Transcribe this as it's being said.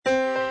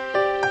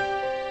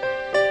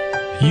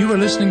You are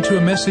listening to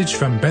a message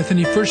from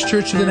Bethany First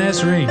Church of the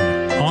Nazarene,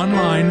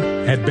 online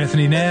at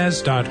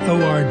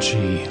bethanynaz.org.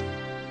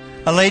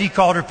 A lady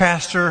called her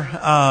pastor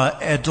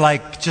at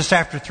just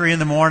after 3 in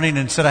the morning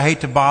and said, I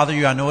hate to bother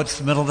you. I know it's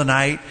the middle of the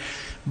night,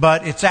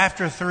 but it's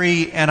after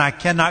 3 and I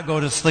cannot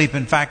go to sleep.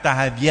 In fact, I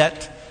have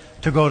yet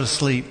to go to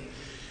sleep.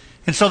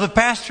 And so the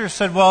pastor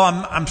said, well,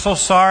 I'm so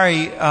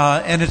sorry,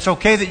 and it's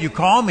okay that you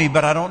call me,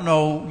 but I don't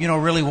know,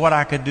 really what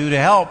I could do to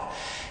help.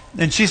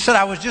 And she said,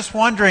 I was just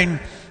wondering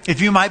if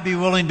you might be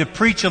willing to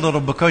preach a little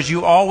because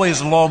you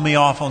always lull me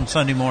off on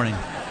Sunday morning.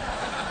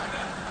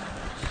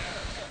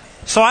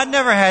 So I'd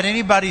never had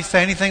anybody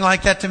say anything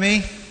like that to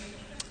me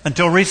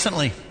until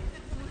recently.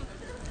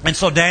 And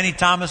so Danny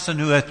Thomason,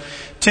 who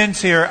attends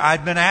here,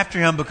 I'd been after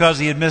him because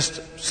he had missed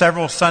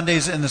several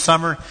Sundays in the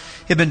summer.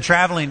 He'd been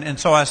traveling. And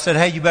so I said,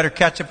 hey, you better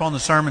catch up on the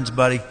sermons,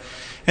 buddy.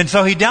 And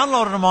so he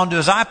downloaded them onto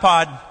his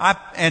iPod.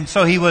 And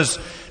so he was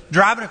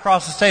driving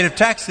across the state of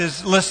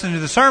Texas listening to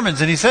the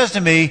sermons. And he says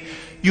to me,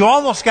 you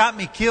almost got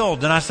me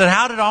killed. And I said,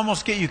 how did it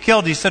almost get you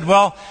killed? He said,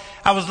 well,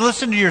 I was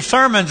listening to your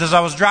sermons as I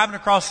was driving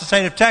across the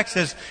state of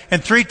Texas,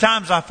 and 3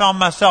 times I found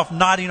myself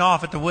nodding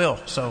off at the wheel.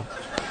 So,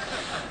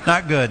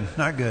 not good,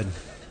 not good.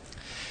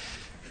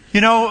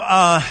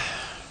 I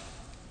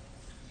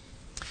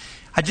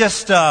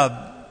just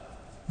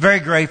very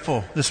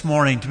grateful this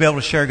morning to be able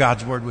to share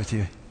God's Word with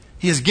you.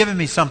 He has given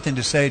me something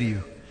to say to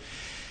you.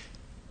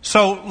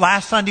 So,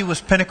 last Sunday was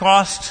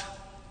Pentecost,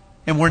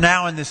 and we're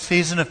now in this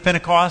season of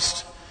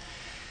Pentecost.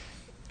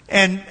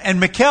 And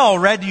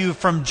Mikkel read to you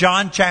from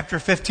John chapter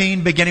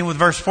 15, beginning with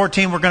verse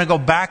 14. We're going to go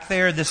back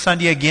there this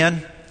Sunday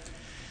again.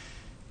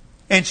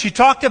 And she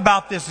talked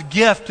about this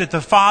gift that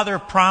the Father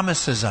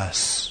promises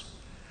us.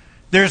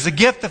 There's a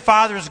gift the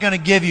Father is going to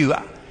give you.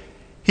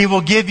 He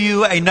will give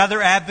you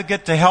another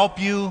advocate to help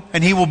you,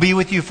 and He will be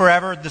with you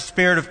forever, the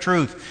Spirit of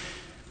truth.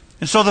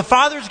 And so the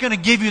Father is going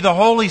to give you the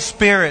Holy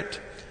Spirit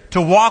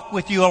to walk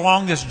with you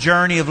along this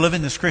journey of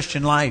living this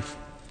Christian life.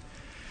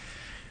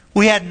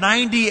 We had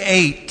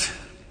 98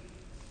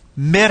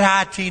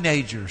 mid-high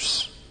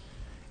teenagers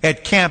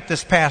at camp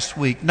this past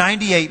week.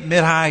 98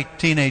 mid-high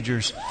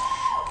teenagers.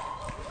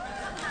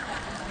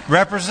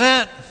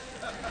 Represent.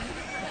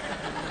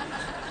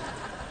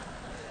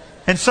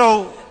 And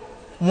so,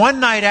 one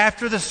night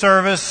after the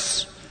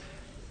service,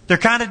 they're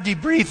kind of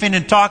debriefing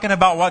and talking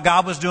about what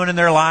God was doing in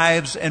their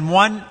lives. And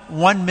one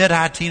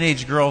mid-high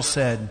teenage girl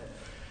said,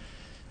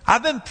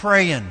 I've been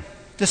praying.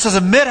 This is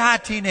a mid-high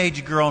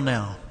teenage girl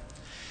now.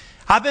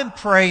 I've been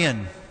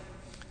praying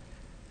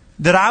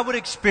that I would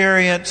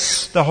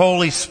experience the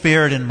Holy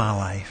Spirit in my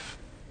life.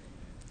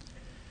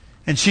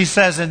 And she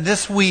says, in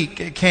this week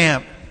at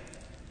camp,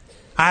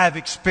 I have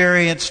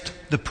experienced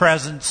the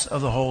presence of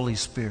the Holy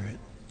Spirit.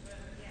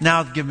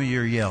 Now give me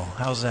your yell.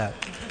 How's that?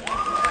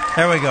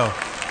 There we go.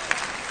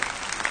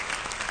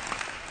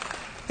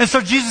 And so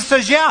Jesus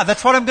says, yeah,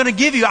 that's what I'm going to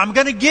give you. I'm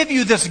going to give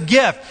you this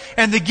gift.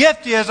 And the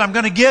gift is I'm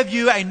going to give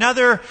you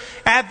another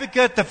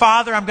advocate, the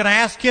Father. I'm going to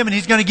ask Him, and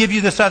He's going to give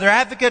you this other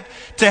advocate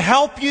to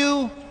help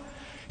you.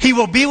 He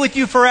will be with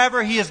you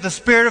forever. He is the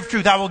Spirit of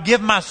truth. I will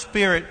give my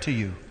Spirit to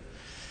you.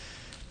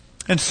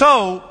 And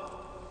so,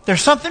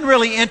 there's something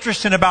really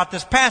interesting about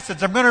this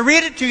passage. I'm going to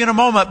read it to you in a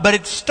moment, but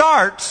it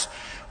starts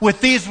with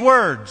these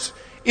words.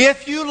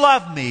 If you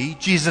love me,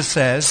 Jesus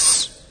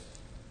says,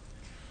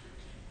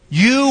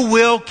 you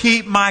will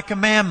keep my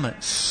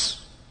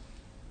commandments.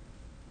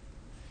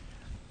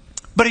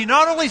 But He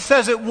not only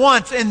says it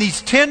once in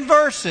these 10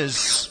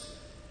 verses,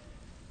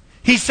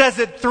 He says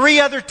it 3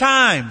 other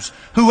times.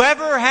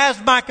 Whoever has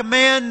my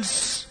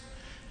commands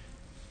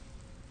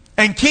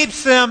and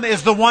keeps them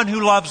is the one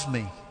who loves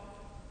me.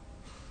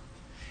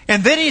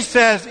 And then He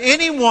says,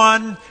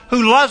 anyone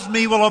who loves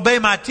me will obey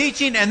my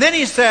teaching. And then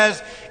He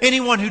says,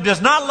 anyone who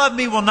does not love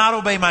me will not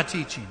obey my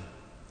teaching.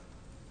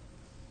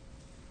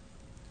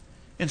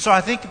 And so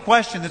I think the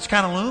question that's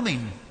kind of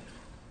looming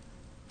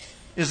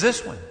is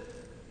this one.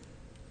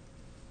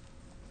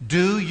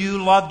 Do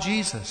you love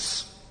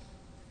Jesus?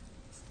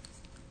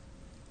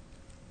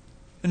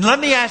 And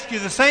let me ask you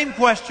the same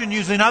question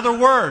using other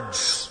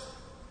words.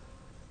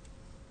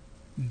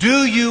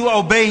 Do you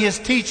obey His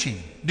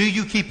teaching? Do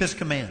you keep His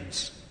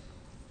commands?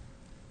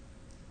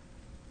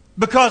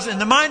 Because in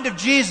the mind of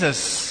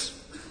Jesus,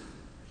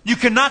 you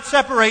cannot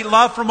separate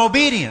love from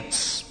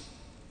obedience.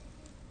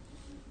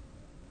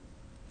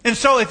 And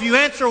so if you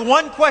answer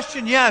one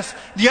question yes,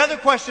 the other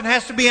question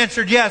has to be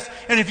answered yes.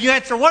 And if you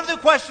answer one of the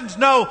questions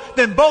no,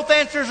 then both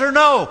answers are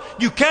no.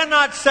 You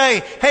cannot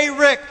say, hey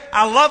Rick,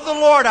 I love the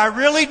Lord, I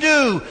really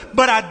do,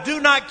 but I do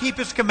not keep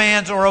His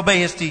commands or obey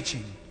His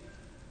teaching.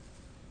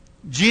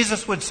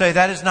 Jesus would say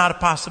that is not a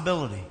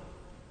possibility.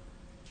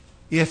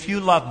 If you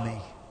love me,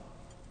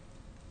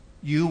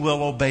 you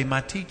will obey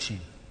my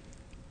teaching.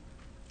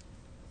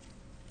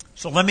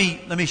 So let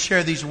me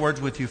share these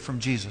words with you from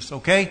Jesus,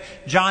 okay?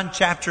 John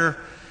chapter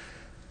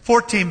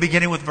 14,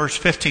 beginning with verse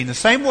 15. The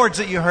same words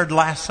that you heard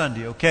last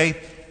Sunday,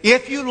 okay?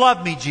 If you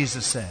love me,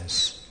 Jesus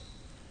says,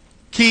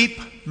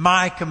 keep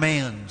my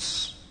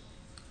commands.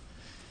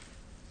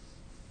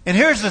 And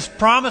here's this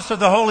promise of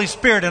the Holy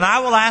Spirit. And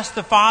I will ask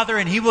the Father,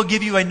 and He will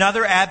give you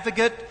another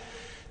advocate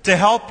to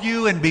help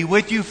you and be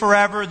with you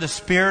forever, the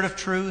Spirit of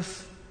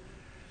truth.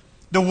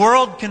 The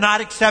world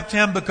cannot accept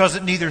Him because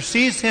it neither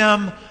sees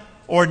Him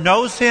or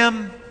knows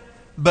Him.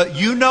 But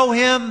you know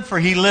Him, for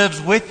He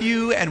lives with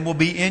you and will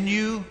be in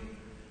you.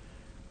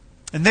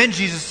 And then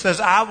Jesus says,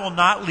 I will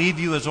not leave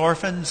you as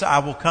orphans. I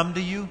will come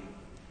to you.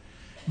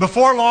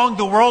 Before long,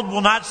 the world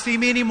will not see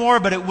me anymore,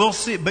 but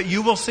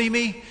you will see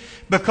me.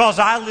 Because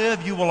I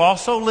live, you will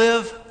also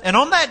live. And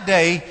on that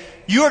day,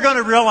 you are going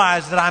to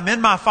realize that I'm in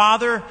my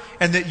Father,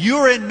 and that you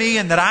are in me,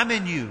 and that I'm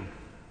in you.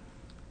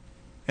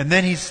 And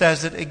then He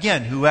says it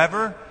again.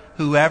 Whoever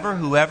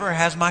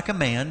has my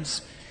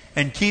commands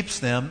and keeps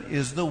them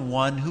is the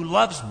one who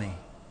loves me.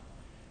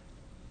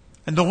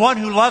 And the one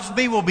who loves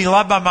me will be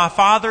loved by my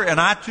Father, and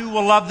I too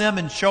will love them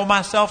and show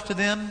myself to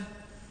them.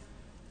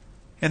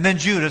 And then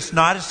Judas,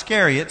 not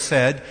Iscariot,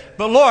 said,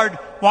 But Lord,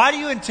 why do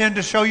you intend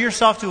to show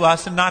yourself to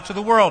us and not to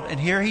the world? And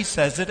here He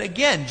says it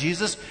again.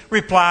 Jesus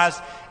replies,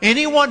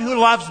 Anyone who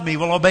loves me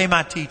will obey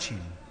my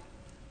teaching.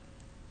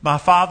 My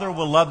Father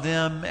will love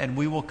them, and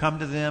we will come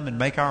to them and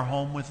make our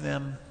home with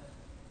them.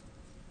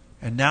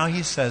 And now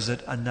He says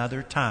it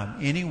another time.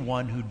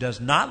 Anyone who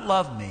does not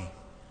love me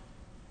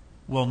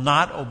will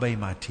not obey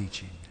my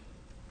teaching.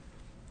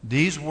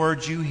 These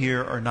words you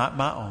hear are not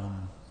my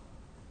own.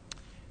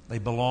 They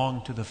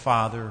belong to the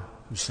Father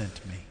who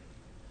sent me.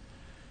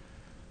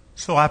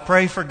 So I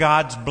pray for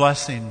God's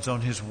blessings on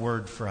His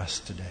Word for us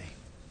today.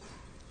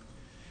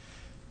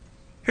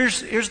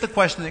 Here's the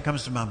question that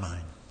comes to my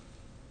mind.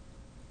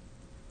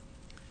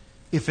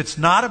 If it's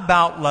not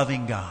about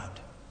loving God,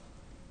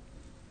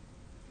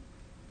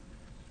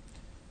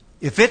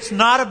 if it's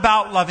not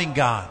about loving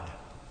God,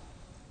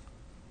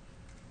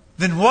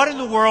 then what in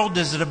the world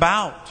is it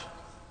about?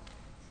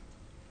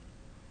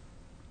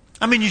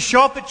 I mean, you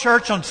show up at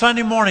church on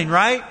Sunday morning,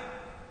 right?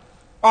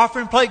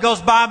 Offering plate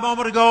goes by a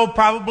moment ago.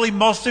 Probably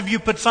most of you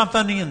put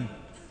something in.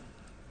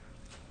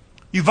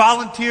 You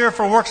volunteer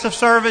for works of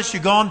service. You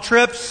go on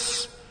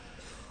trips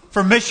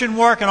for mission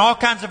work and all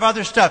kinds of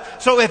other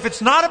stuff. So if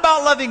it's not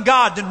about loving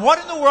God, then what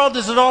in the world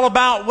is it all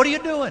about? What are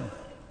you doing?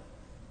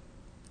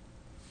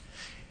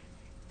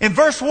 In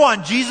verse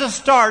 1, Jesus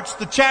starts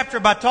the chapter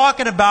by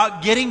talking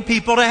about getting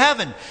people to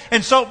heaven.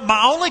 And so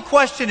my only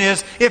question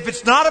is, if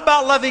it's not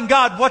about loving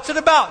God, what's it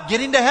about?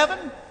 Getting to heaven?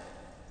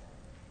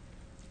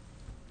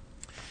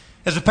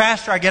 As a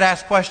pastor, I get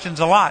asked questions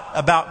a lot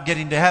about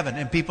getting to heaven.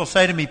 And people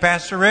say to me,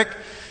 Pastor Rick,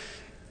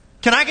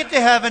 can I get to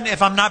heaven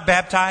if I'm not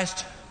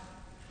baptized?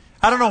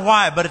 I don't know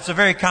why, but it's a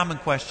very common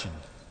question.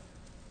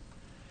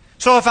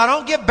 So if I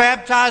don't get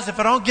baptized, if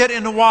I don't get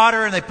in the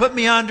water and they put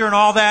me under and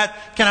all that,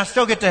 can I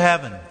still get to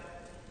heaven?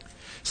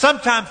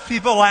 Sometimes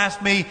people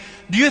ask me,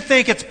 do you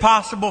think it's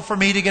possible for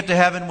me to get to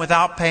heaven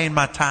without paying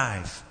my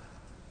tithe?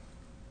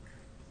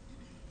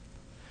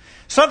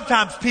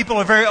 Sometimes people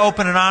are very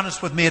open and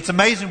honest with me. It's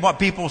amazing what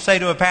people will say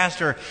to a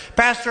pastor.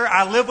 Pastor,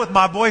 I live with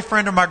my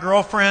boyfriend or my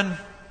girlfriend.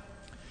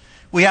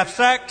 We have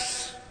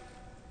sex.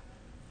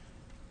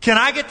 Can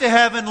I get to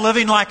heaven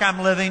living like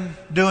I'm living,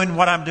 doing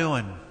what I'm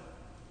doing?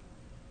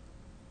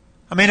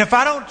 I mean, if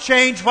I don't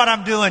change what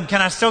I'm doing,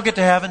 can I still get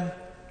to heaven?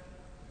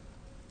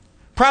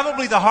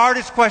 Probably the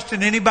hardest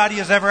question anybody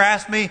has ever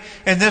asked me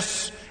in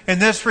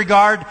this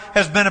regard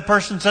has been a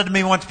person said to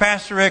me once,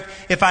 Pastor Rick,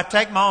 if I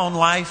take my own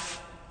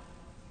life,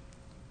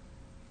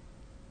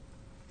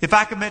 if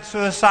I commit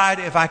suicide,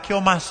 if I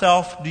kill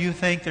myself, do you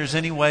think there's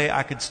any way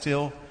I could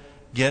still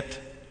get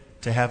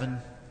to heaven?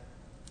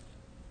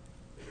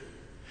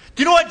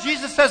 Do you know what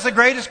Jesus says the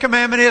greatest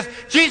commandment is?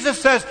 Jesus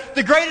says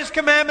the greatest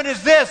commandment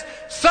is this: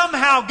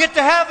 somehow get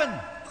to heaven.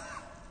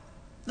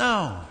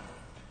 No.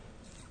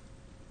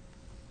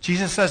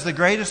 Jesus says the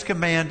greatest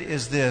command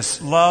is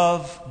this: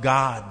 love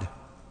God.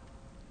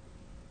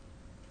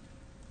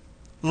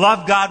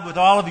 Love God with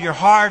all of your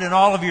heart and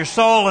all of your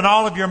soul and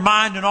all of your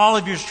mind and all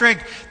of your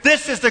strength.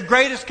 This is the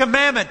greatest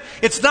commandment.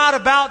 It's not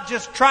about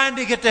just trying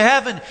to get to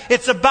heaven.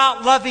 It's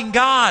about loving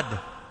God.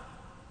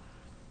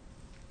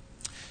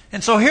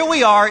 And so here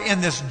we are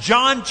in this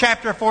John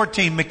chapter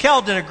 14.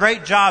 Mikkel did a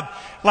great job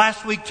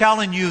last week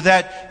telling you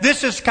that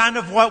this is kind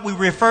of what we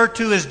refer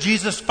to as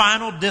Jesus'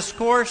 final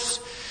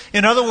discourse.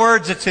 In other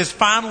words, it's His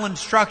final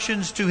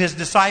instructions to His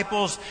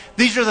disciples.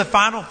 These are the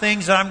final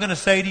things that I'm going to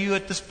say to you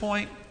at this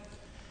point.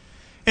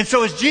 And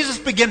so as Jesus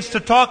begins to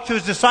talk to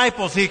His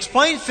disciples, He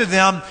explains to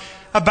them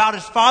about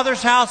His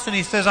Father's house, and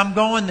He says, I'm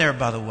going there,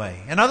 by the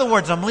way. In other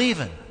words, I'm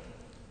leaving.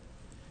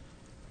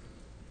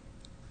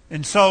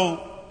 And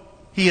so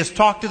He has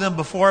talked to them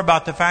before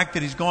about the fact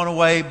that He's going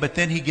away, but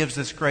then He gives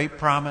this great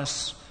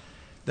promise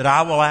that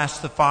I will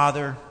ask the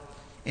Father,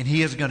 and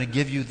He is going to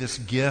give you this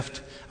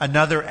gift,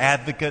 another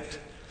advocate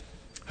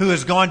who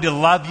is going to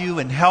love you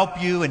and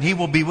help you, and He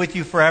will be with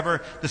you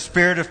forever, the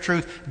Spirit of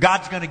truth.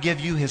 God's going to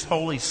give you His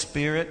Holy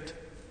Spirit.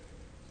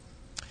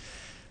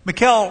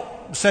 Mikkel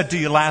said to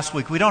you last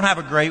week, we don't have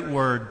a great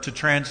word to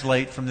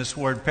translate from this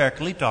word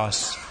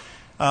parakletos.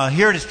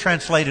 Here it is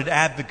translated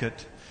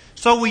advocate.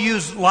 So we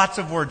use lots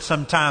of words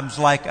sometimes,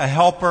 like a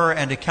helper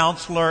and a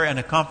counselor and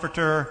a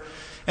comforter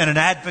and an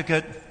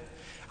advocate.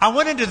 I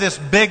went into this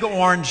big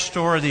orange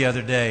store the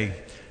other day,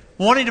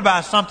 wanting to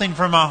buy something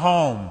for my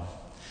home.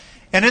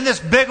 And in this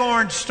big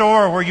orange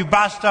store where you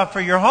buy stuff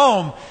for your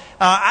home,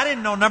 I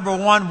didn't know, number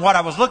one, what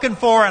I was looking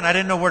for, and I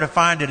didn't know where to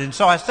find it. And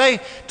so I say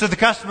to the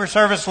customer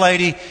service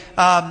lady,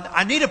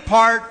 I need a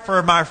part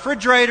for my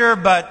refrigerator,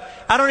 but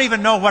I don't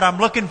even know what I'm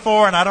looking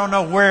for, and I don't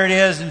know where it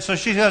is. And so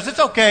she goes, it's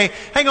okay.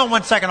 Hang on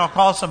one second. I'll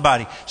call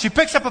somebody. She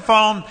picks up a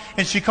phone,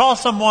 and she calls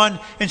someone,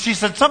 and she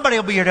said, somebody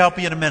will be here to help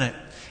you in a minute.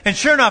 And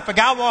sure enough, a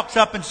guy walks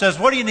up and says,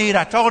 what do you need?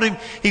 I told him.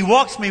 He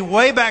walks me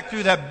way back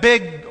through that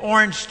big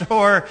orange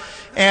store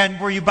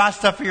and where you buy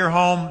stuff for your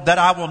home that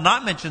I will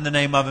not mention the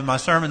name of in my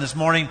sermon this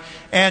morning.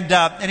 And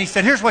he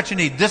said, here's what you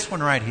need. This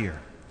one right here.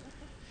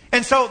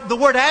 And so the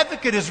word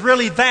advocate is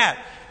really that.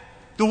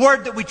 The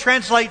word that we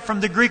translate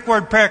from the Greek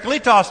word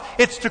parakletos,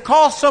 it's to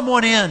call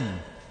someone in.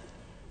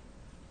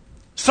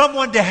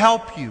 Someone to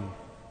help you.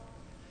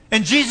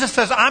 And Jesus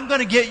says, I'm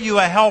going to get you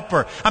a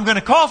helper. I'm going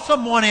to call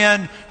someone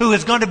in who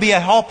is going to be a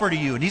helper to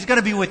you. And he's going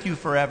to be with you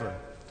forever.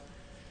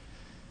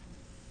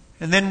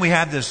 And then we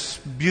have this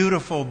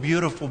beautiful,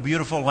 beautiful,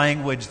 beautiful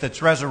language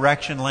that's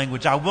resurrection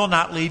language. I will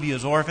not leave you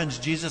as orphans.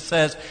 Jesus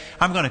says,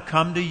 I'm going to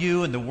come to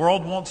you and the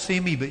world won't see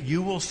me, but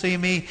you will see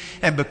me.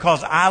 And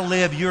because I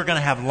live, you're going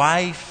to have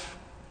life.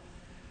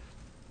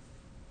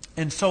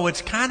 And so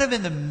it's kind of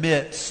in the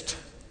midst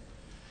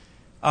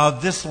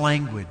of this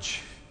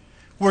language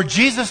where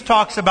Jesus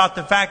talks about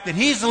the fact that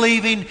he's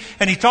leaving,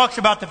 and he talks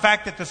about the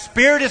fact that the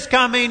Spirit is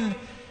coming,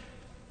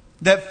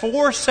 that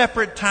 4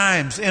 separate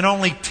times in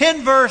only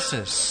 10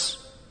 verses,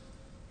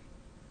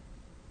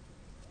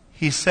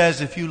 he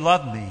says, if you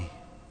love me,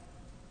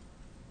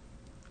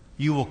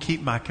 you will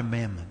keep my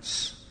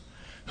commandments.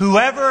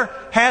 Whoever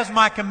has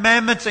my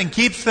commandments and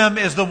keeps them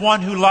is the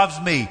one who loves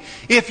me.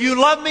 If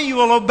you love me, you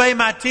will obey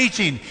my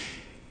teaching.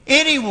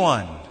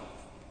 Anyone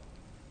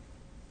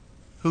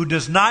who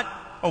does not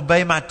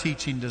obey my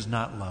teaching does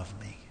not love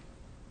me.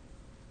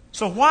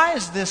 So why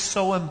is this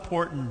so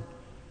important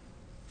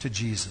to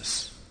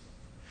Jesus?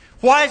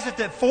 Why is it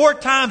that 4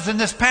 times in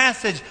this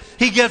passage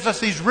he gives us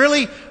these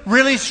really,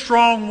 really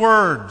strong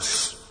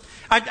words?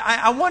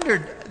 I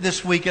wondered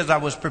this week as I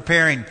was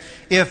preparing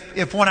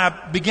if when I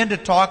begin to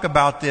talk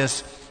about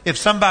this, if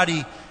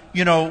somebody,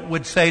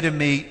 would say to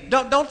me,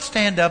 don't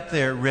stand up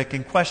there, Rick,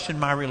 and question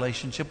my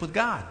relationship with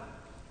God.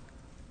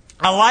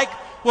 I like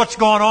what's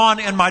going on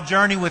in my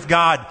journey with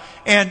God.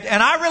 And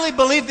I really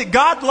believe that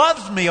God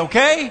loves me,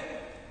 okay?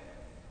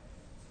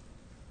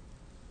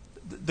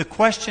 The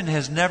question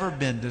has never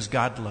been, does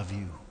God love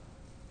you?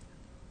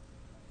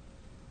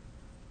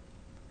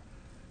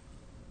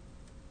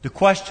 The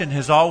question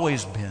has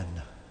always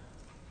been,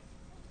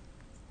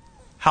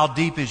 how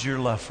deep is your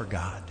love for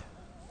God?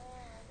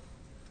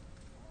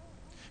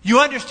 You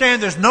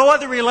understand there's no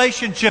other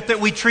relationship that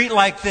we treat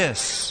like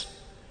this.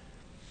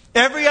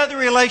 Every other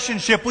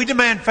relationship, we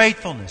demand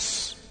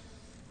faithfulness.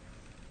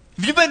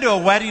 Have you been to a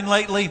wedding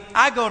lately?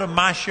 I go to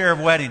my share of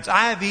weddings.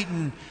 I have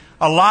eaten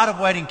a lot of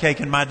wedding cake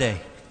in my day.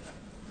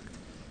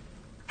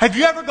 Have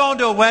you ever gone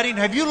to a wedding?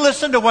 Have you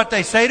listened to what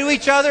they say to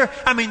each other?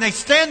 I mean, they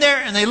stand there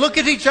and they look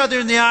at each other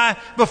in the eye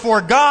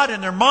before God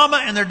and their mama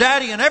and their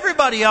daddy and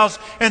everybody else,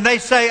 and they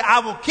say, I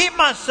will keep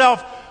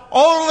myself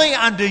only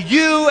unto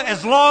you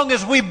as long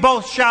as we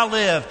both shall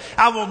live.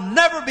 I will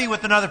never be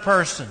with another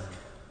person.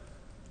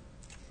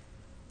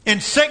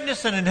 In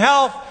sickness and in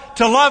health,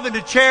 to love and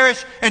to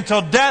cherish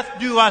until death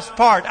do us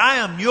part. I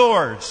am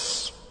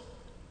yours.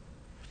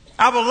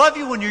 I will love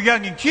you when you're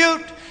young and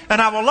cute,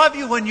 and I will love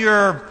you when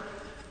you're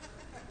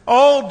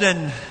old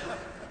and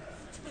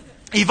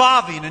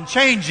evolving and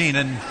changing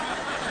and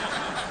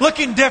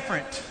looking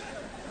different.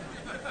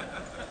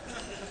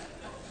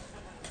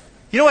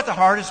 You know what the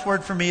hardest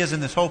word for me is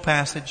in this whole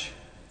passage?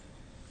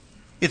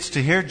 It's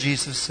to hear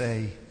Jesus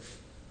say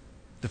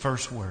the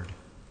first word.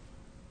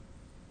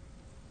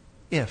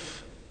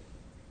 If.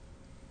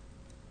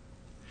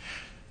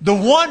 The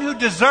one who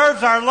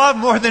deserves our love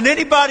more than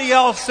anybody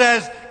else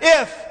says,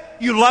 if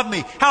you love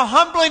me. How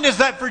humbling is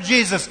that for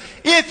Jesus?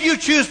 If you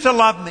choose to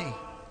love me.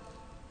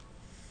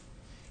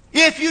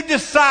 If you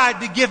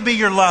decide to give me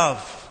your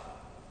love.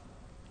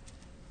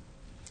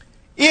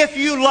 If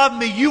you love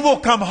me, you will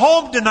come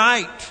home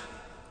tonight.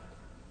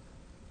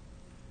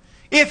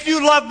 If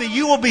you love me,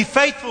 you will be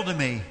faithful to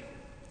me.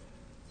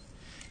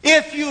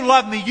 If you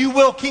love me, you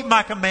will keep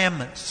my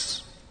commandments.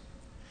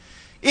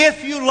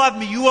 If you love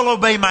me, you will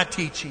obey my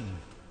teaching.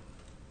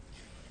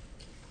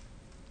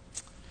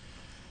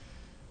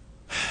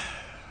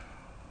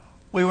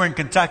 We were in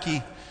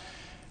Kentucky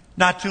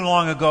not too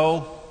long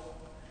ago,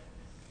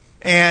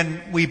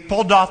 and we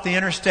pulled off the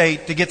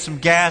interstate to get some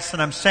gas,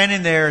 and I'm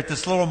standing there at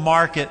this little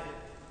market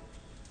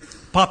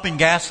pumping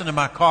gas into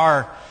my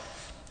car,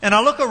 and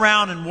I look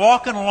around, and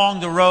walking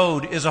along the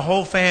road is a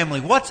whole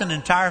family. What's an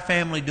entire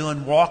family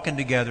doing walking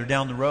together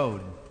down the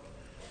road?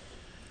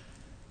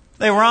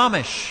 They were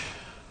Amish.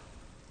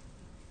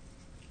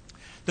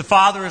 The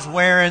father is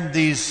wearing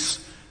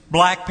these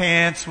black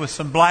pants with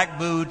some black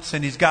boots,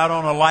 and he's got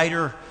on a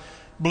lighter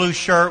blue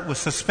shirt with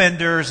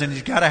suspenders, and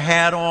he's got a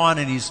hat on,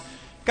 and he's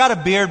got a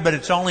beard, but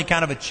it's only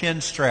kind of a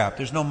chin strap.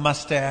 There's no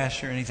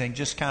mustache or anything,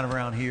 just kind of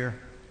around here.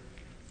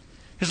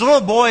 His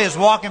little boy is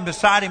walking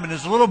beside him, and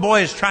his little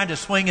boy is trying to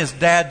swing his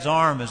dad's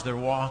arm as they're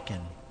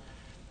walking.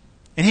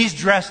 And he's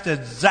dressed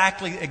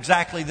exactly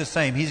the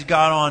same. He's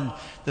got on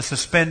the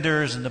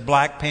suspenders and the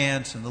black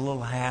pants and the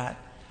little hat.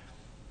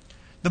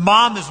 The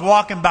mom is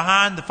walking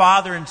behind the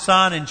father and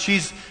son, and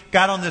she's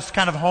got on this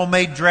kind of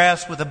homemade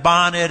dress with a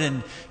bonnet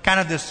and kind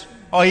of this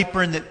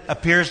apron that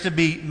appears to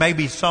be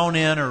maybe sewn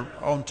in or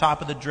on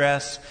top of the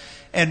dress.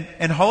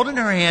 And holding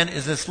her hand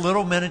is this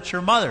little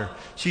miniature mother.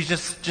 She's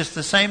just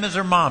the same as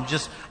her mom,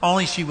 just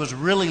only she was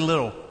really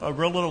little, a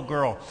real little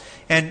girl.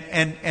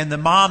 And the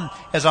mom,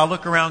 as I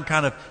look around,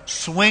 kind of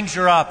swings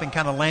her up and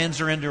kind of lands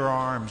her into her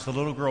arms. The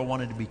little girl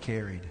wanted to be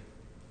carried.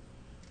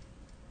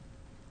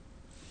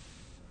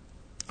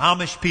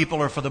 Amish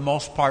people are, for the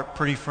most part,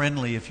 pretty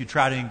friendly if you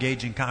try to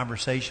engage in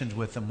conversations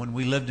with them. When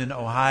we lived in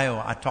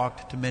Ohio, I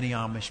talked to many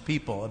Amish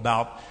people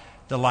about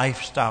the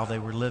lifestyle they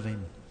were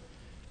living.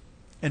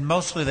 And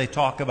mostly they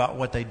talk about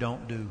what they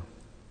don't do.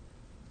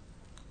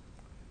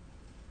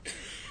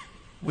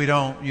 We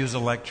don't use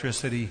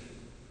electricity.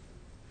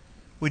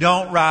 We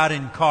don't ride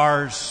in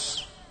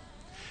cars.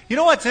 You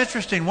know what's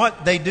interesting?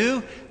 What they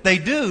do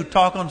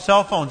talk on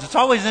cell phones. It's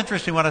always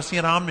interesting when I see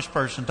an Amish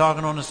person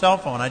talking on a cell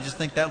phone. I just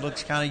think that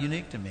looks kind of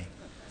unique to me.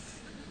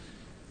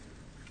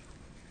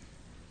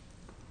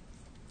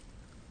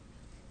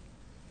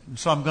 And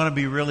so I'm going to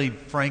be really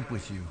frank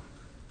with you.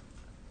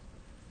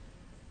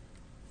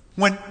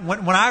 When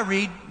I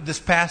read this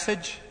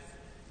passage,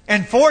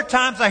 and 4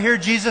 times I hear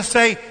Jesus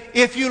say,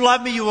 "If you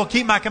love me, you will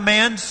keep my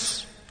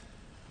commands."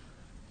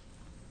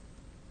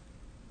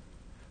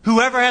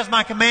 Whoever has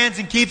my commands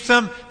and keeps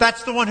them,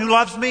 that's the one who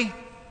loves me.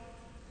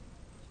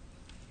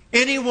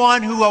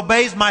 Anyone who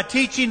obeys my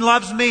teaching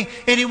loves me.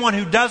 Anyone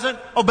who doesn't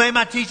obey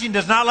my teaching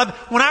does not love me.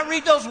 When I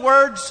read those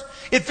words,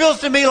 it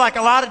feels to me like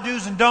a lot of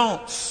do's and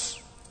don'ts.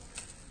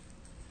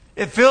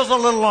 It feels a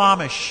little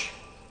Amish.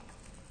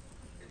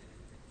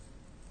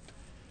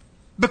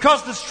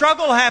 Because the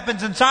struggle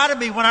happens inside of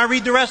me when I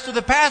read the rest of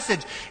the passage.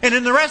 And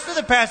in the rest of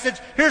the passage,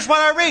 here's what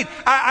I read.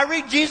 I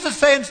read Jesus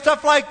saying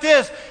stuff like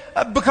this.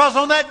 Because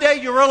on that day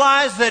you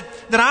realize that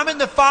I'm in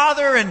the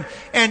Father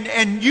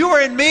and you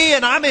are in me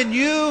and I'm in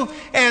you.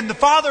 And the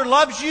Father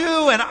loves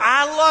you and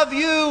I love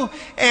you.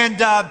 And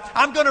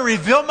I'm going to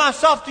reveal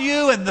myself to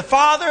you. And the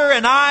Father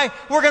and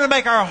we're going to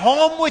make our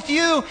home with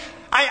you.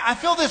 I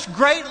feel this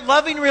great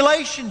loving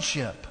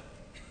relationship.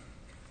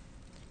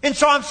 And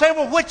so I'm saying,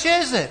 well, which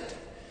is it?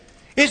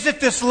 Is it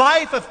this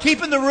life of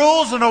keeping the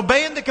rules and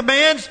obeying the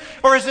commands?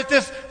 Or is it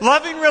this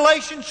loving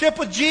relationship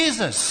with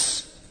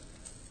Jesus?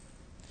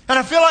 And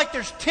I feel like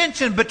there's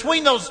tension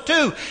between those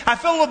two. I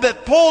feel a little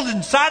bit pulled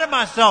inside of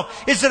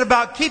myself. Is it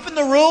about keeping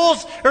the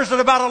rules or is it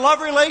about a love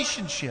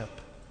relationship?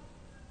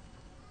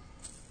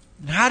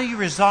 And how do you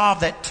resolve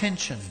that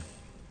tension?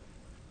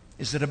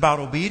 Is it about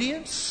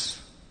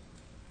obedience?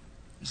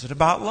 Is it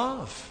about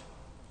love?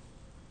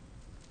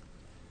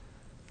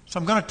 So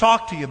I'm going to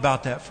talk to you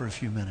about that for a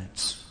few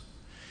minutes.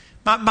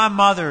 My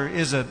mother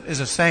is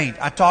a saint.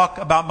 I talk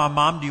about my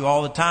mom to you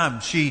all the time.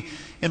 She,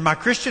 in my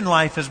Christian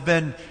life, has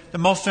been the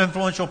most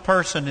influential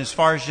person as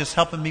far as just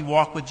helping me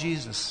walk with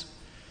Jesus.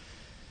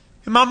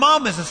 And my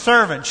mom is a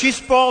servant. She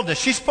spoiled us.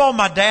 She spoiled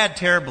my dad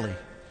terribly.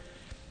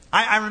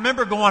 I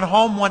remember going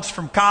home once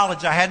from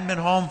college. I hadn't been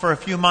home for a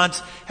few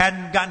months.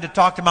 Hadn't gotten to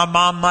talk to my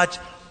mom much.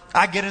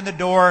 I get in the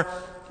door.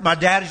 My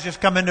dad has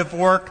just come into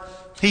work.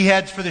 He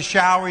heads for the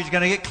shower. He's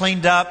going to get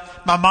cleaned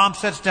up. My mom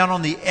sits down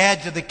on the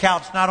edge of the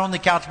couch, not on the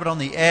couch, but on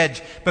the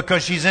edge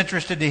because she's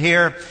interested to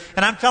hear.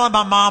 And I'm telling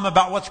my mom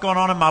about what's going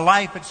on in my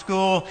life at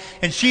school.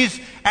 And she's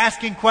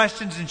asking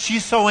questions and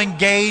she's so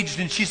engaged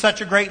and she's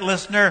such a great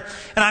listener.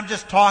 And I'm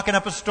just talking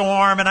up a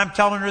storm and I'm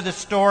telling her this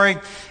story.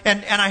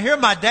 And I hear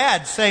my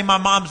dad say my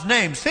mom's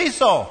name,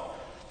 Cecil.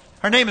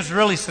 Her name is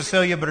really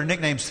Cecilia, but her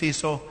nickname's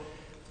Cecil.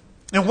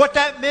 And what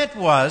that meant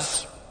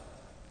was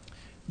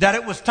that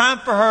it was time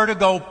for her to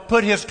go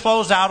put his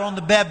clothes out on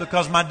the bed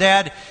because my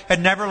dad had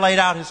never laid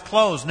out his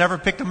clothes, never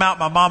picked them out.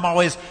 My mom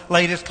always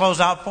laid his clothes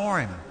out for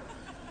him.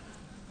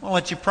 I'll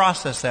let you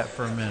process that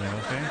for a minute,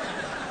 okay?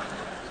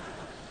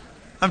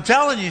 I'm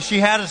telling you, she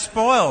had us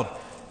spoiled.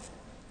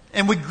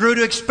 And we grew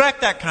to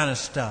expect that kind of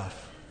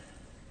stuff.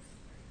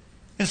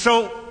 And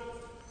so,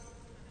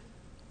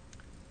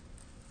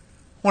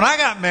 when I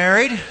got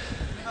married,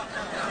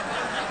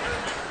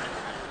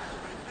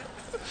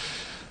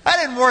 that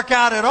didn't work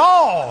out at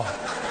all.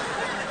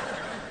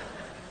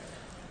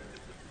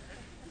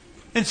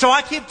 And so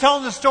I keep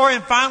telling the story,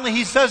 and finally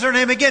he says her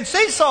name again,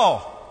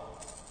 Cecil.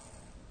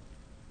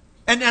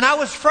 And I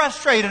was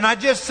frustrated, and I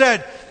just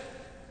said,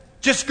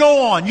 just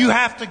go on, you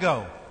have to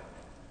go.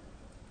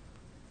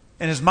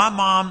 And as my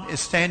mom is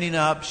standing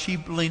up, she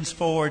leans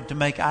forward to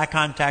make eye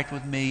contact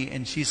with me,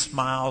 and she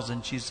smiles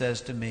and she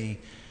says to me,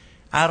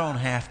 I don't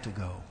have to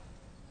go.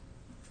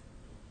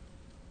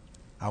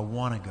 I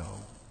want to go.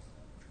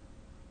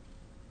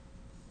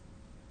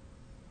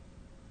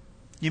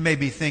 You may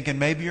be thinking,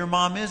 maybe your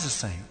mom is a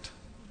saint.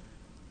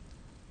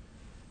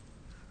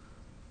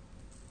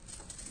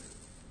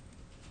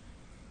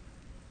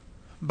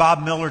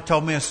 Bob Miller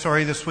told me a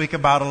story this week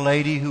about a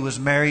lady who was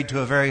married to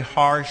a very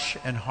harsh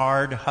and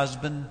hard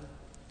husband.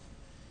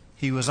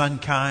 He was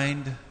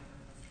unkind.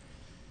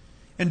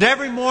 And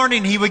every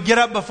morning he would get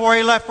up before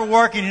he left for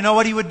work, and you know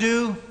what he would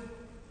do?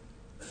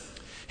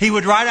 He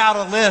would write out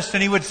a list,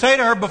 and he would say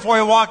to her before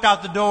he walked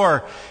out the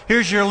door,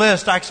 here's your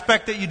list. I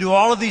expect that you do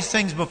all of these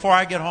things before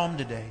I get home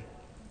today.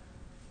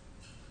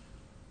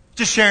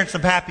 Just sharing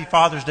some happy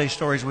Father's Day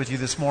stories with you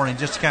this morning,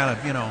 just kind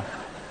of,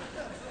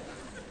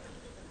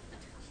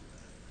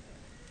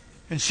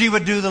 And she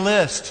would do the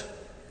list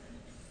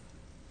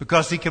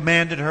because he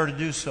commanded her to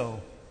do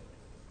so.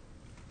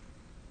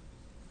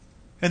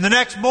 And the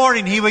next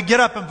morning he would get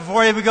up, and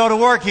before he would go to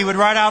work, he would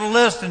write out a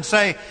list and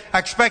say, I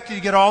expect you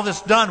to get all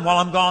this done while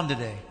I'm gone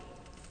today.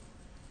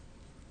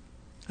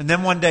 And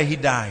then one day he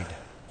died.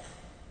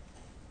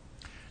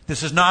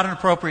 This is not an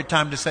appropriate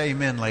time to say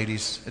amen,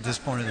 ladies, at this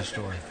point of the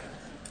story.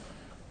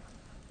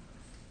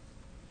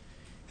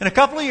 And a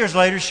couple of years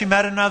later, she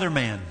met another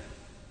man.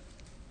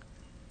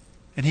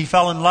 And he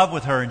fell in love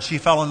with her, and she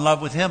fell in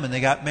love with him, and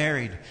they got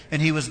married. And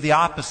he was the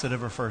opposite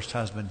of her first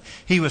husband.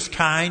 He was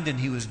kind, and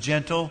he was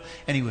gentle,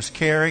 and he was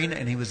caring,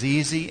 and he was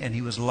easy, and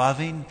he was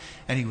loving,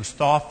 and he was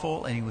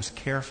thoughtful, and he was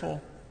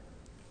careful.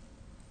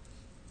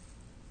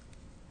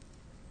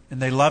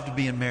 And they loved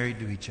being married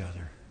to each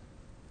other.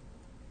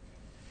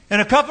 And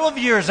a couple of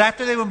years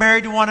after they were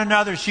married to one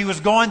another, she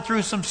was going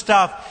through some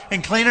stuff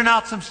and cleaning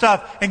out some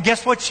stuff. And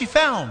guess what she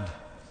found?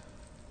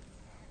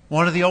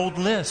 One of the old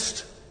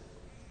lists.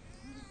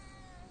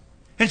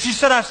 And she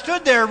said, I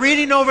stood there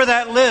reading over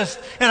that list,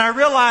 and I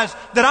realized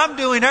that I'm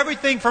doing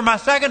everything for my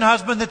second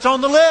husband that's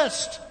on the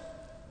list.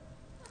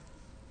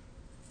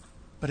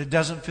 But it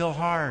doesn't feel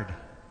hard.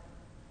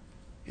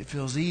 It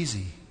feels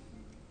easy.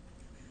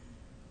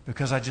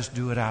 Because I just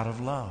do it out of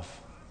love.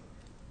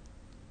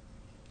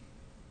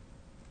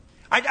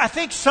 I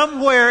think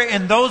somewhere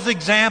in those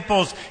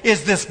examples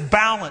is this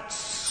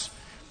balance,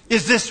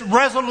 is this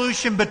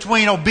resolution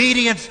between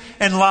obedience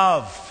and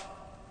love.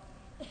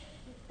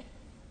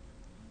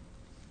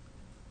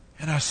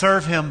 And I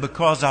serve Him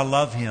because I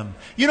love Him.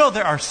 You know,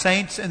 there are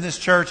saints in this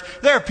church.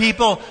 There are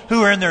people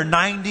who are in their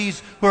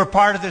 90s who are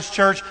part of this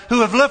church,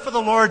 who have lived for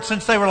the Lord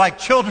since they were like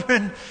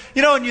children.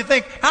 You know, and you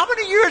think, how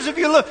many years have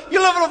you lived?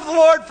 You lived with the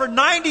Lord for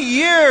 90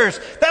 years.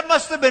 That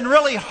must have been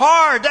really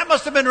hard. That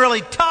must have been really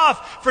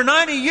tough. For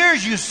 90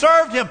 years you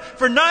served Him.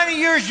 For 90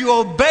 years you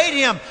obeyed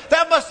Him.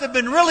 That must have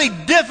been really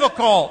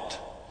difficult.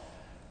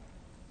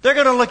 They're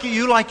going to look at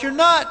you like you're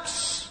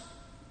nuts.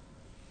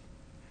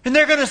 And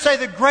they're going to say,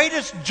 the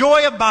greatest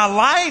joy of my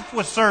life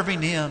was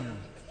serving Him.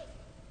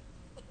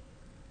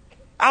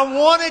 I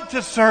wanted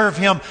to serve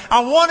Him. I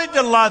wanted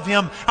to love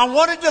Him. I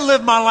wanted to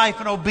live my life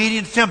in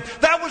obedience to Him.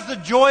 That was the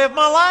joy of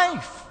my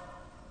life.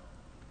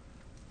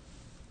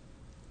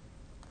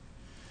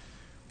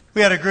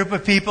 We had a group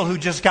of people who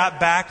just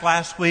got back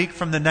last week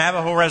from the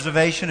Navajo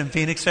Reservation in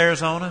Phoenix,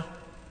 Arizona.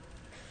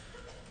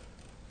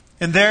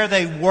 And there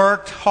they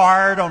worked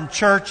hard on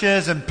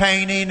churches and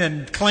painting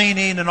and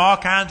cleaning and all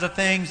kinds of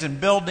things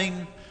and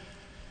building.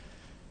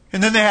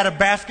 And then they had a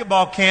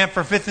basketball camp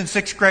for 5th and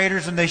 6th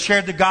graders, and they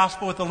shared the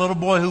gospel with a little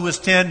boy who was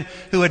 10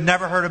 who had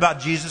never heard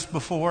about Jesus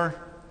before.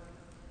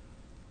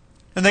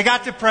 And they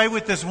got to pray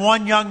with this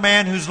one young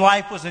man whose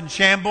life was in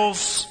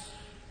shambles.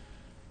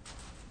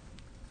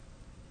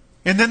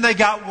 And then they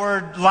got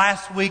word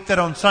last week that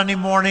on Sunday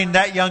morning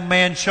that young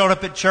man showed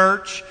up at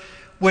church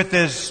with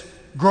his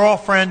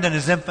girlfriend and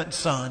his infant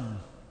son.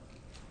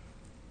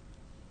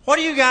 What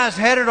are you guys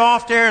headed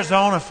off to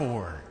Arizona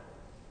for?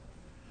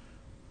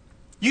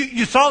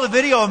 You saw the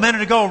video a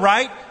minute ago,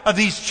 right? Of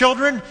these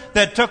children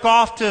that took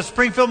off to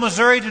Springfield,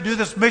 Missouri to do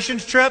this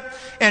missions trip.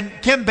 And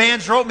Kim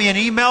Bands wrote me an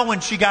email when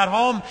she got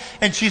home.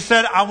 And she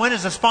said, I went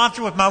as a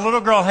sponsor with my little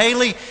girl,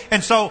 Haley.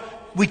 And so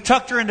we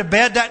tucked her into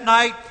bed that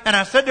night. And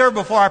I said to her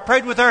before I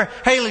prayed with her,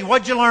 Haley,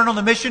 what'd you learn on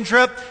the mission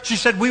trip? She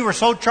said, we were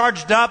so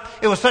charged up.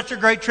 It was such a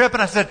great trip.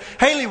 And I said,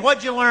 Haley,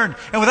 what'd you learn?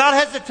 And without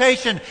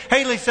hesitation,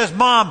 Haley says,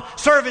 Mom,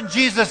 serving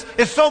Jesus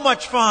is so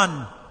much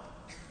fun.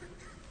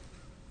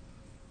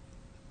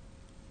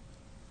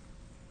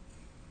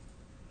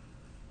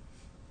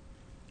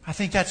 I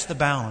think that's the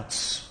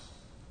balance.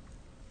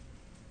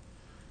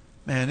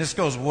 Man, this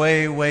goes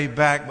way, way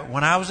back. But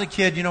when I was a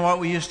kid, you know what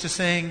we used to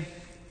sing?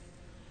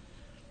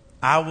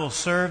 I will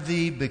serve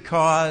thee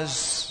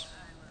because...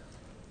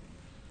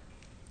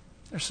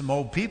 There's some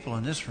old people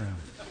in this room.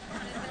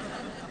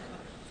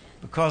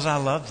 Because I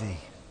love thee.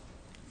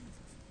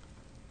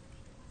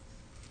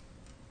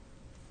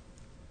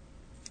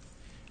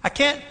 I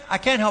can't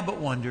help but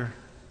wonder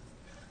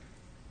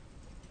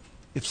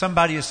if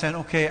somebody is saying,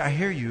 okay, I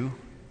hear you,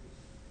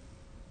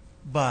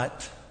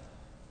 but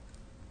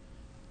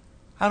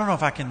I don't know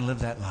if I can live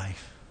that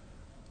life.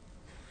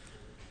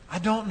 I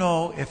don't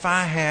know if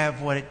I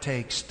have what it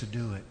takes to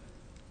do it.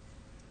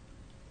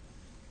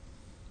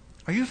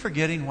 Are you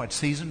forgetting what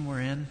season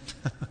we're in?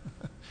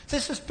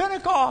 This is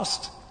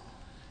Pentecost.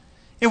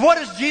 And what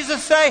does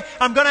Jesus say?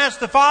 I'm going to ask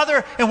the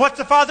Father, and what's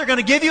the Father going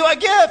to give you? A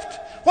gift.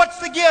 What's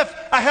the gift?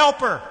 A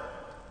helper.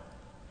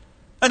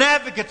 An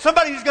advocate.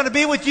 Somebody who's going to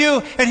be with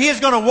you, and He is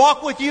going to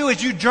walk with you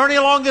as you journey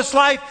along this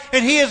life,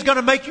 and He is going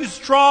to make you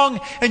strong,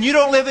 and you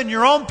don't live in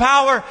your own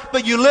power,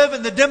 but you live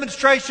in the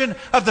demonstration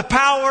of the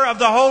power of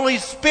the Holy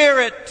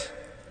Spirit.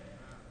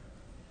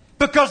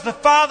 Because the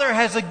Father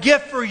has a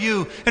gift for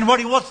you, and what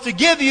He wants to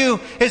give you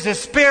is His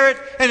Spirit,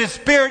 and His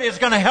Spirit is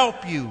going to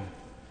help you.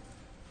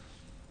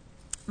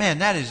 Man,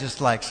 that is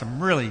just like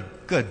some really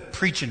good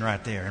preaching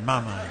right there in my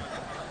mind.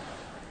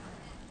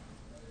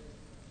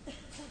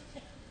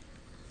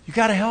 You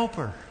got a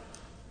helper.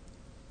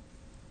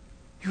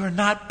 You are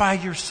not by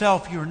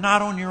yourself. You are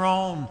not on your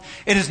own.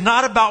 It is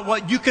not about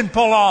what you can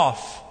pull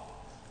off.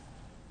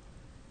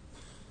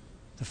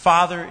 The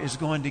Father is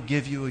going to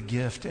give you a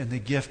gift, and the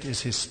gift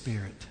is His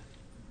Spirit.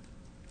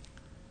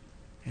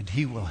 And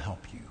He will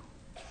help you.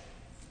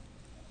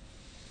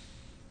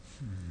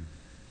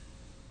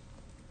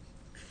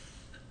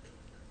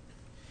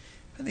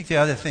 I think the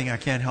other thing I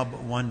can't help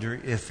but wonder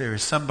if there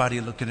is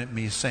somebody looking at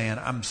me saying,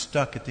 I'm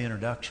stuck at the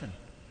introduction.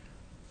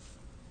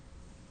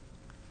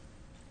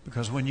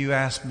 Because when you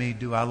asked me,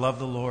 do I love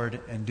the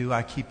Lord and do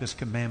I keep His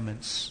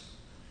commandments?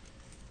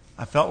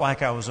 I felt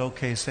like I was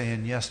okay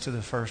saying yes to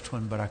the first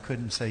one, but I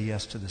couldn't say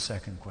yes to the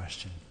second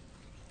question.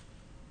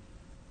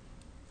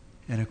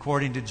 And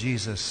according to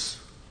Jesus,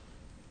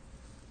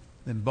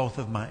 then both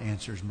of my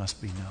answers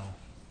must be no.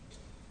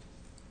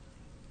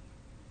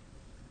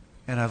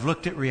 And I've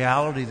looked at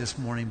reality this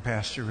morning,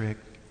 Pastor Rick,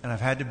 and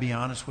I've had to be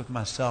honest with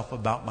myself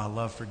about my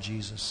love for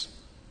Jesus.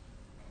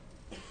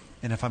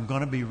 And if I'm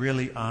going to be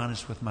really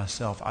honest with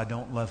myself, I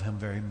don't love Him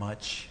very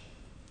much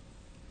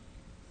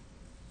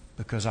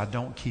because I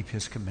don't keep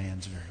His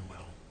commands very well.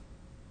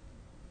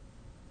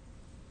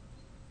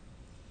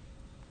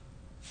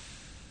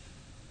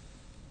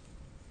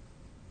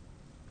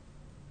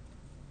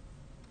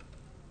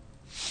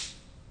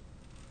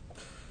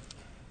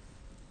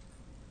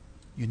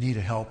 You need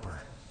a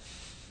helper.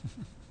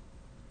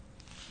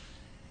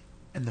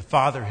 And the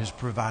Father has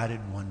provided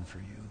one for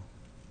you.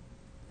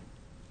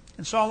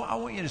 And so I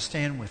want you to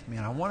stand with me,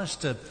 and I want us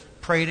to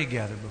pray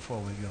together before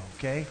we go,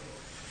 okay?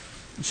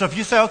 And so if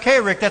you say,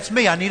 okay, Rick, that's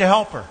me. I need a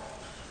helper.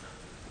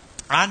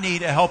 I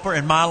need a helper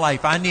in my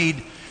life. I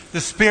need the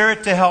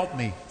Spirit to help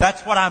me.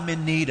 That's what I'm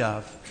in need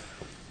of.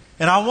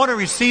 And I want to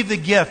receive the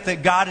gift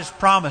that God has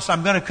promised.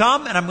 I'm going to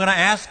come and I'm going to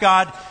ask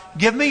God,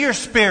 give me your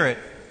Spirit.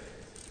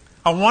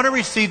 I want to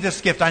receive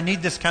this gift. I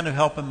need this kind of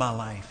help in my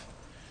life.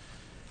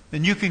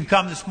 Then you can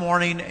come this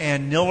morning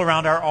and kneel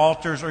around our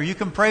altars, or you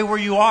can pray where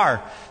you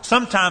are.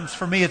 Sometimes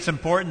for me it's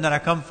important that I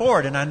come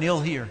forward and I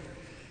kneel here.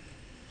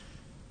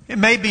 It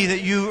may be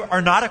that you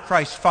are not a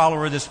Christ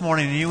follower this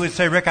morning and you would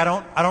say, Rick, I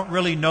don't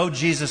really know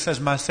Jesus as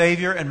my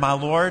Savior and my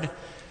Lord.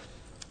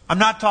 I'm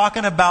not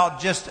talking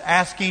about just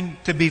asking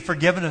to be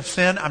forgiven of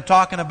sin. I'm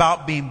talking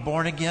about being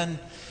born again.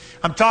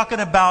 I'm talking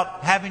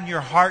about having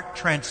your heart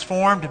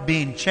transformed,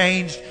 being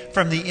changed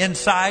from the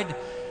inside.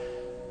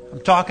 I'm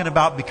talking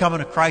about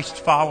becoming a Christ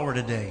follower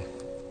today.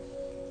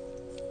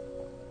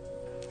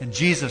 And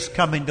Jesus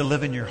coming to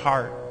live in your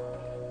heart.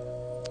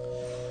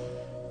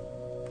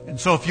 And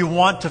so if you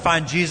want to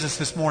find Jesus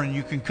this morning,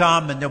 you can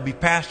come and there'll be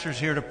pastors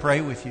here to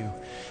pray with you.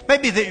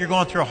 Maybe that you're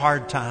going through a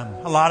hard time.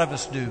 A lot of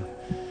us do.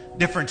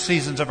 Different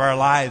seasons of our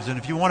lives. And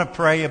if you want to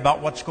pray about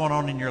what's going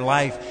on in your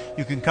life,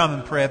 you can come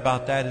and pray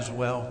about that as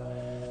well.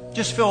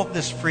 Just feel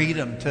this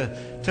freedom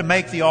to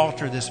make the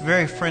altar this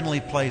very friendly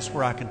place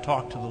where I can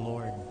talk to the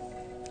Lord.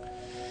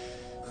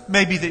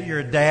 Maybe that you're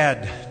a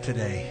dad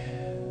today.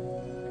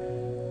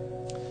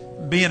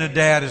 Being a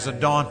dad is a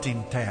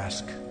daunting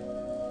task.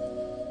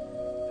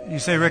 You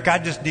say, Rick, I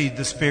just need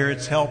the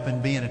Spirit's help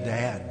in being a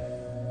dad.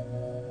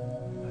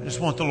 I just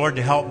want the Lord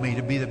to help me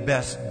to be the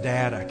best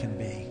dad I can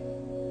be.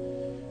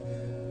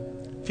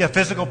 If you have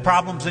physical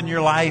problems in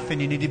your life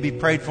and you need to be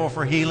prayed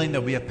for healing,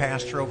 there'll be a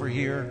pastor over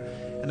here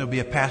and there'll be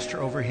a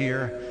pastor over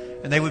here,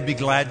 and they would be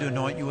glad to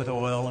anoint you with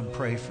oil and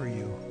pray for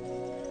you.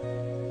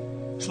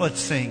 So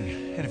let's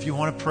sing. And if you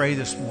want to pray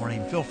this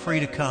morning, feel free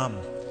to come.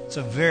 It's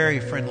a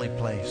very friendly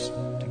place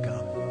to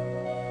come.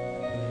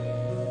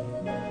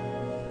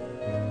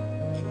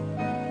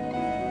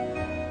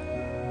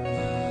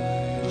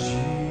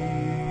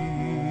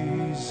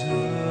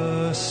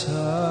 Jesus,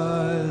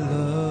 I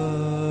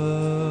love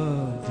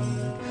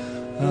thee.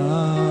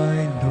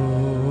 I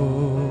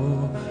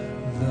know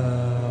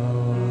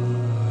thou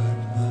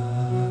art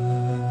mine.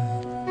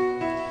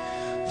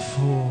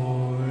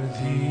 For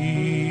thee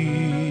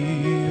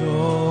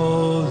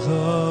all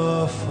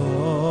the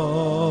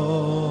follies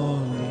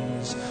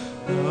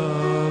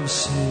of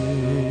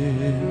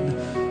sin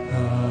I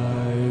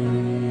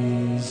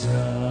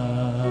resign.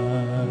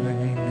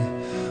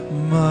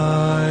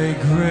 My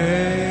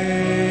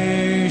gracious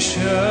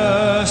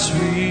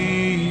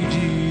Redeemer,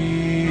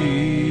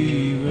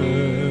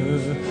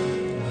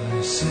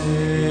 my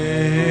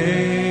Savior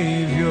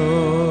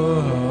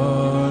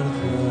art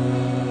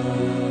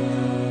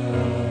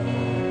thou.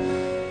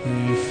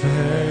 If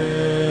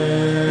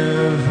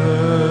ever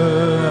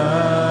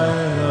I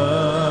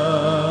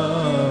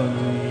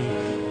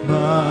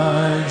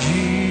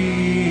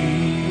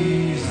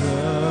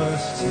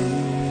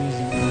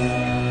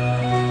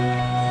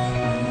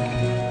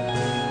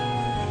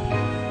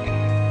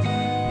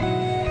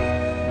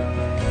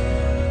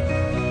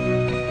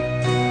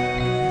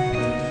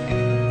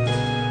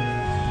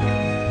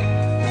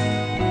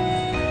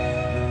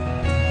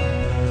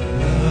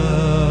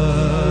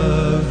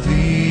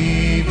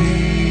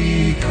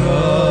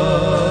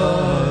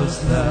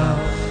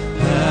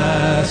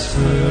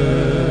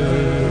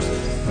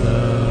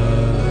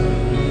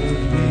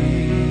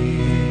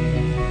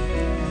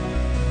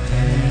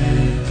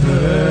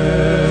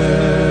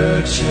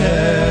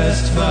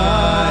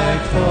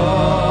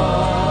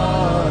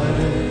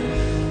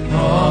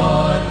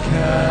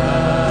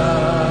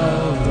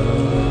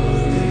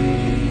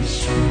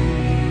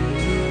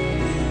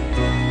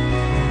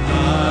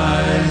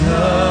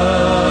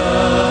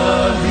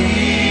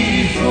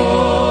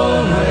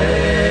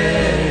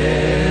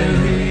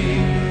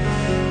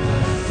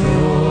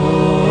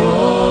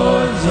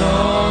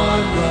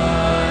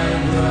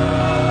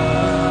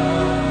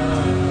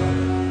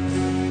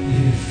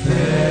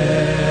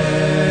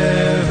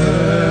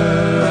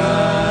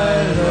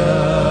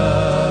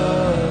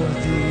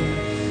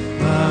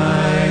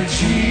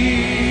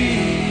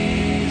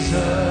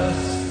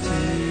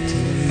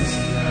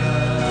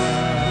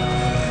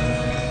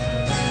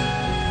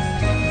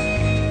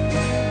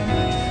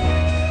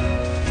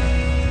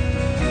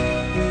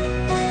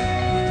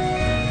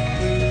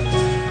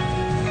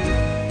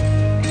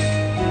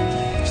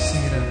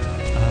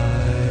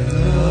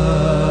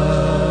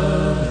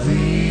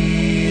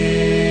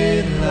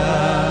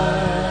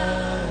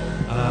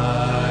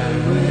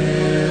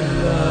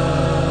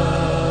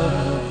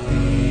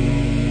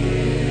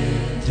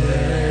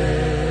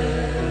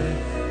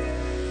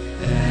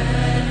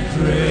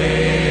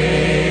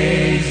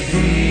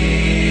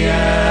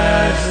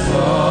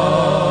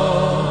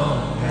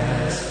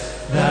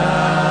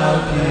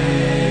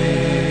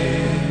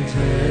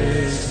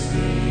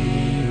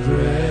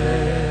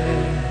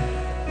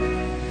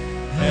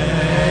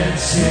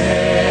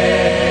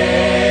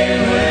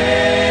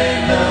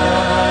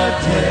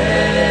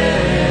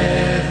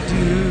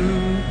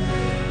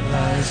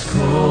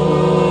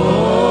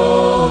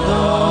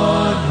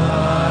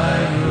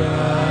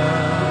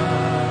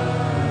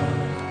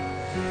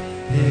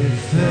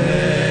If ever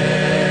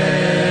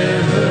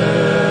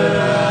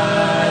I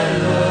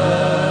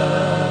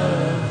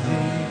love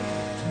thee,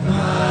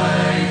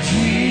 my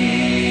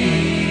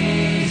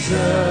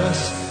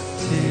Jesus,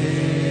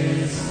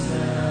 'tis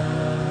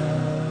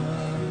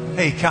now.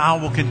 Hey, Kyle,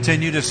 we'll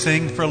continue to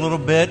sing for a little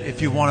bit.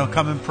 If you want to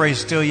come and pray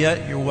still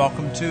yet, you're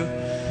welcome to.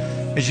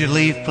 As you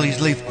leave,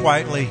 please leave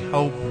quietly.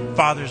 Hope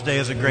Father's Day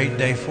is a great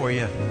day for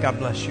you. God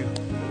bless you.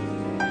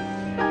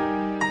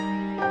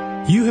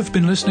 You have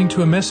been listening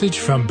to a message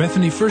from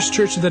Bethany First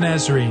Church of the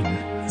Nazarene.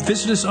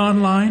 Visit us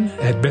online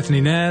at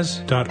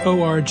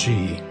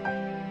bethanynaz.org.